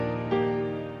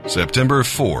September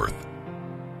 4th.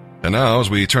 And now, as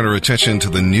we turn our attention to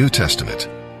the New Testament,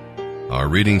 our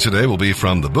reading today will be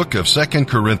from the book of 2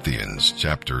 Corinthians,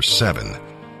 chapter 7,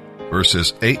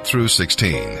 verses 8 through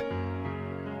 16,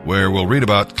 where we'll read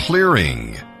about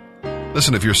clearing.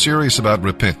 Listen, if you're serious about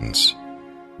repentance,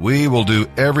 we will do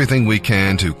everything we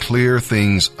can to clear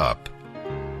things up.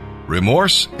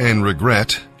 Remorse and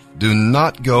regret do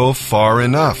not go far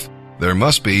enough. There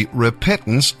must be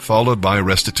repentance followed by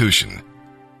restitution.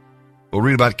 We'll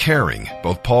read about caring.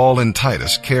 Both Paul and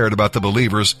Titus cared about the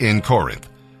believers in Corinth,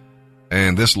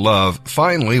 and this love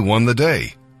finally won the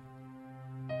day.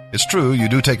 It's true, you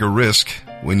do take a risk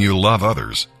when you love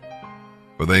others,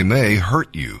 for they may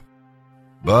hurt you,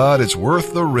 but it's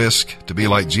worth the risk to be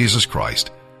like Jesus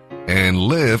Christ and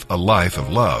live a life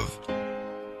of love.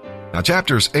 Now,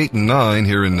 chapters 8 and 9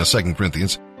 here in 2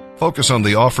 Corinthians focus on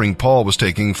the offering Paul was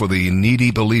taking for the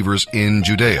needy believers in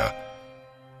Judea.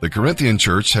 The Corinthian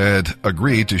church had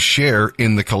agreed to share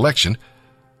in the collection,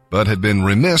 but had been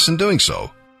remiss in doing so.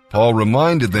 Paul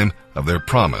reminded them of their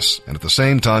promise and at the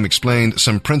same time explained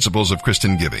some principles of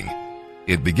Christian giving.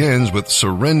 It begins with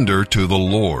surrender to the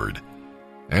Lord,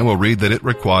 and we'll read that it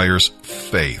requires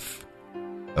faith.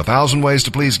 1,000 ways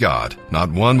to please God,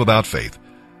 not one without faith.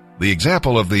 The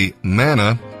example of the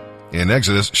manna in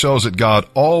Exodus shows that God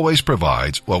always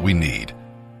provides what we need.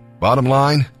 Bottom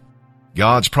line,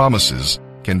 God's promises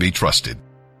can be trusted.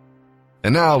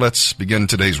 And now let's begin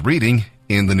today's reading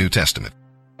in the New Testament.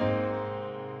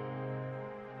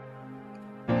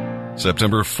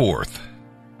 September 4th,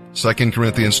 2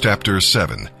 Corinthians chapter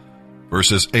 7,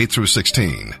 verses 8 through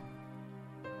 16.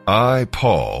 I,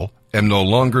 Paul, am no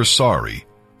longer sorry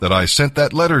that I sent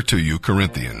that letter to you,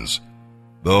 Corinthians,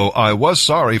 though I was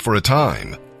sorry for a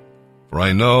time, for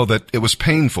I know that it was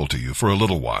painful to you for a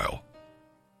little while.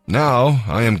 Now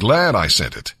I am glad I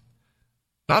sent it,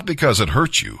 not because it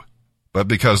hurt you, but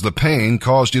because the pain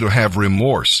caused you to have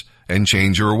remorse and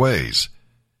change your ways.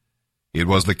 It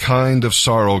was the kind of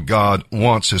sorrow God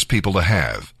wants His people to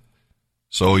have,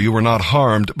 so you were not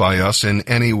harmed by us in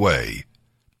any way.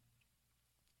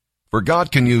 For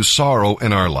God can use sorrow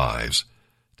in our lives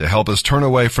to help us turn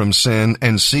away from sin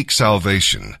and seek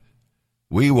salvation.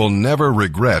 We will never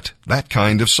regret that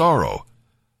kind of sorrow.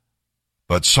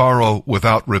 But sorrow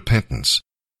without repentance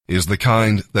is the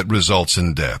kind that results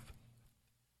in death.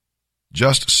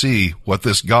 Just see what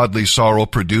this godly sorrow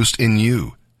produced in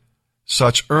you.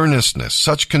 Such earnestness,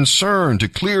 such concern to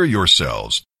clear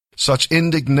yourselves, such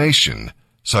indignation,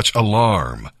 such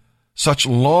alarm, such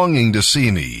longing to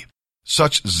see me,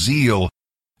 such zeal,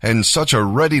 and such a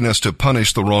readiness to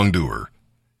punish the wrongdoer.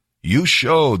 You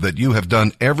showed that you have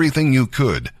done everything you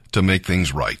could to make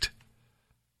things right.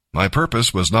 My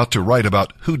purpose was not to write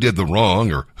about who did the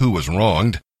wrong or who was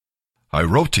wronged. I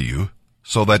wrote to you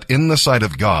so that in the sight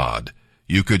of God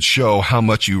you could show how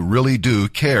much you really do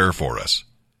care for us.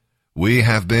 We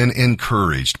have been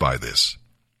encouraged by this.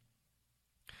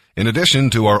 In addition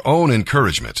to our own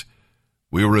encouragement,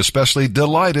 we were especially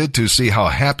delighted to see how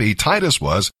happy Titus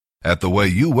was at the way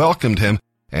you welcomed him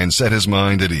and set his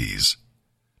mind at ease.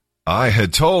 I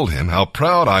had told him how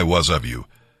proud I was of you,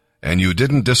 and you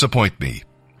didn't disappoint me.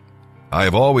 I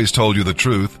have always told you the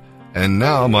truth, and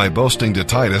now my boasting to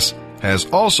Titus has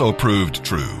also proved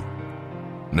true.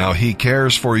 Now he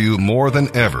cares for you more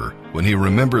than ever when he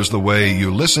remembers the way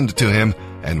you listened to him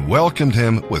and welcomed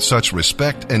him with such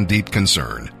respect and deep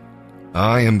concern.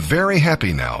 I am very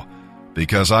happy now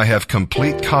because I have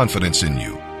complete confidence in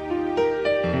you.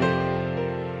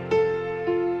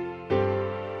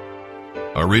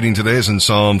 Our reading today is in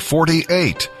Psalm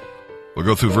 48. We'll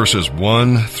go through verses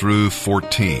 1 through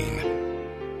 14.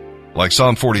 Like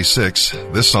Psalm 46,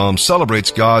 this psalm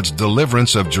celebrates God's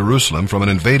deliverance of Jerusalem from an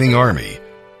invading army.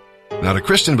 Now, to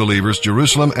Christian believers,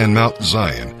 Jerusalem and Mount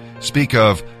Zion speak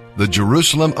of the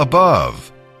Jerusalem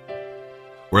above,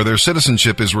 where their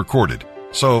citizenship is recorded.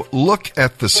 So look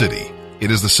at the city.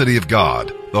 It is the city of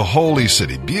God, the holy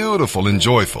city, beautiful and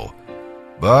joyful.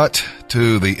 But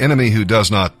to the enemy who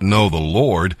does not know the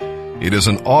Lord, it is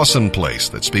an awesome place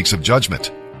that speaks of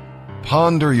judgment.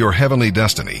 Ponder your heavenly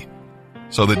destiny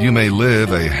so that you may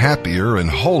live a happier and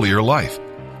holier life.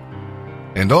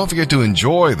 And don't forget to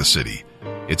enjoy the city.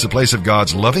 It's a place of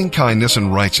God's loving kindness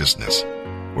and righteousness,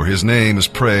 where His name is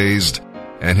praised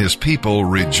and His people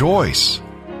rejoice.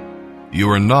 You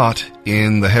are not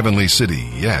in the heavenly city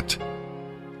yet,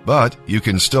 but you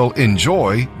can still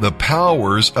enjoy the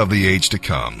powers of the age to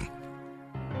come.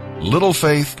 Little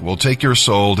faith will take your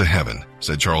soul to heaven,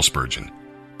 said Charles Spurgeon,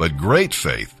 but great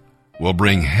faith will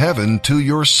bring heaven to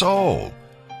your soul.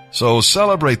 So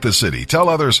celebrate the city. Tell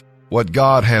others what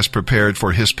God has prepared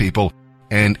for His people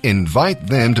and invite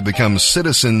them to become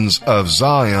citizens of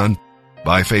Zion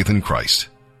by faith in Christ.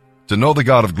 To know the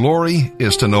God of glory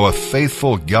is to know a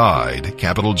faithful guide,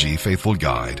 capital G, faithful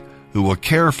guide, who will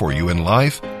care for you in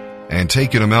life and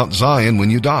take you to Mount Zion when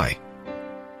you die.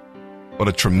 What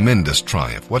a tremendous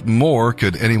triumph. What more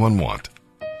could anyone want?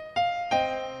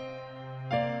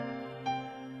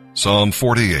 Psalm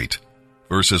 48,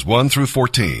 verses 1 through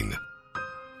 14.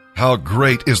 How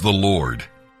great is the Lord,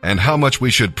 and how much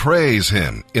we should praise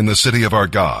him in the city of our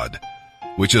God,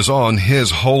 which is on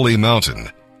his holy mountain.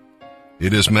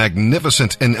 It is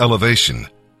magnificent in elevation.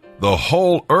 The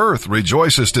whole earth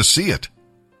rejoices to see it.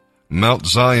 Mount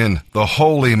Zion, the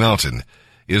holy mountain,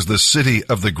 is the city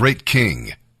of the great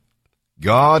King.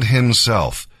 God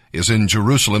himself is in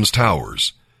Jerusalem's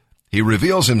towers. He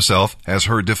reveals himself as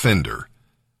her defender.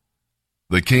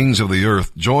 The kings of the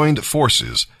earth joined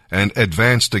forces and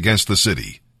advanced against the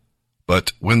city.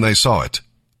 But when they saw it,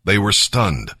 they were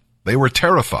stunned. They were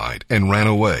terrified and ran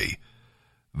away.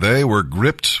 They were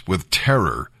gripped with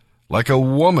terror, like a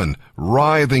woman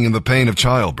writhing in the pain of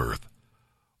childbirth,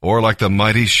 or like the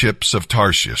mighty ships of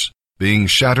Tarshish being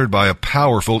shattered by a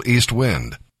powerful east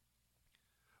wind.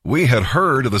 We had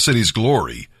heard of the city's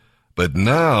glory, but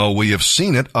now we have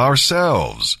seen it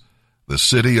ourselves, the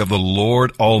city of the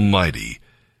Lord Almighty.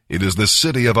 It is the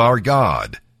city of our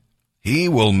God. He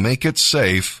will make it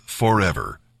safe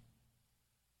forever.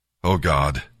 O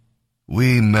God,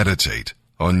 we meditate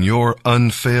on your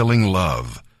unfailing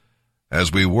love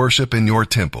as we worship in your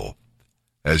temple,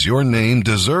 as your name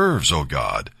deserves, O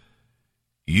God.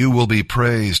 You will be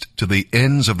praised to the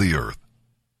ends of the earth.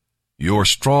 Your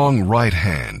strong right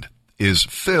hand is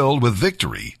filled with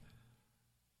victory.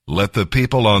 Let the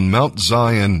people on Mount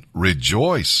Zion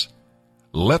rejoice.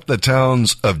 Let the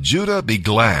towns of Judah be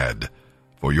glad,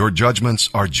 for your judgments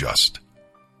are just.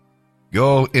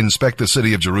 Go inspect the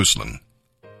city of Jerusalem.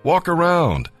 Walk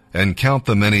around and count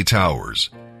the many towers.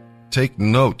 Take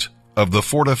note of the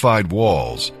fortified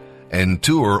walls and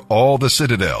tour all the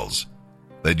citadels,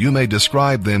 that you may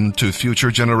describe them to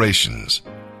future generations.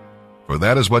 For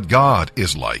that is what God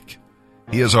is like.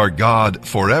 He is our God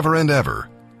forever and ever,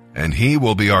 and he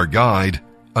will be our guide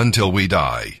until we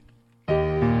die.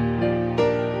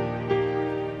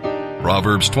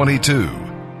 Proverbs 22,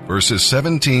 verses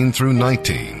 17 through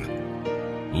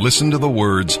 19. Listen to the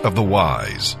words of the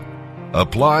wise.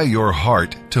 Apply your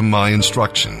heart to my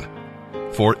instruction,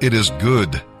 for it is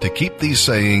good to keep these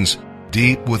sayings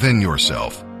deep within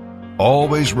yourself,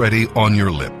 always ready on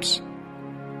your lips.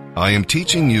 I am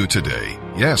teaching you today,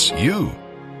 yes, you,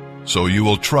 so you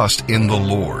will trust in the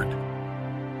Lord.